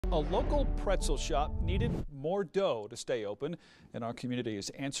A local pretzel shop needed more dough to stay open, and our community is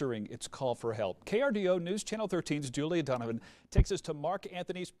answering its call for help. KRDO News Channel 13's Julia Donovan takes us to Mark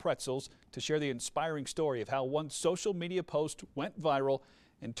Anthony's Pretzels to share the inspiring story of how one social media post went viral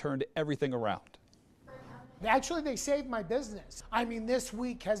and turned everything around. Actually, they saved my business. I mean, this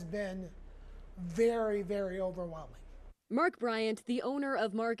week has been very, very overwhelming. Mark Bryant, the owner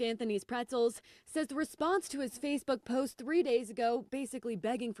of Mark Anthony's Pretzels, says the response to his Facebook post 3 days ago, basically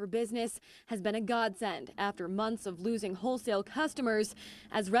begging for business, has been a godsend after months of losing wholesale customers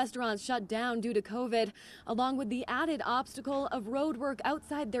as restaurants shut down due to COVID, along with the added obstacle of roadwork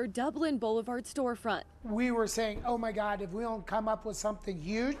outside their Dublin Boulevard storefront. We were saying, oh my God, if we don't come up with something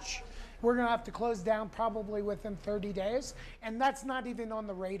huge, we're going to have to close down probably within 30 days. And that's not even on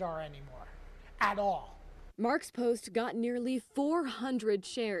the radar anymore at all. Mark's post got nearly 400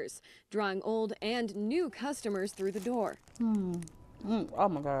 shares, drawing old and new customers through the door. Oh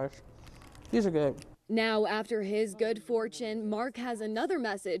my gosh, these are good. Now, after his good fortune, Mark has another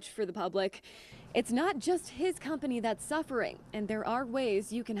message for the public. It's not just his company that's suffering, and there are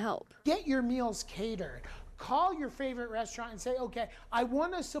ways you can help. Get your meals catered. Call your favorite restaurant and say, okay, I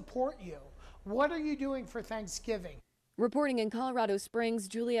want to support you. What are you doing for Thanksgiving? Reporting in Colorado Springs,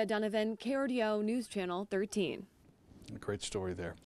 Julia Donovan, KRDO News Channel 13. A great story there.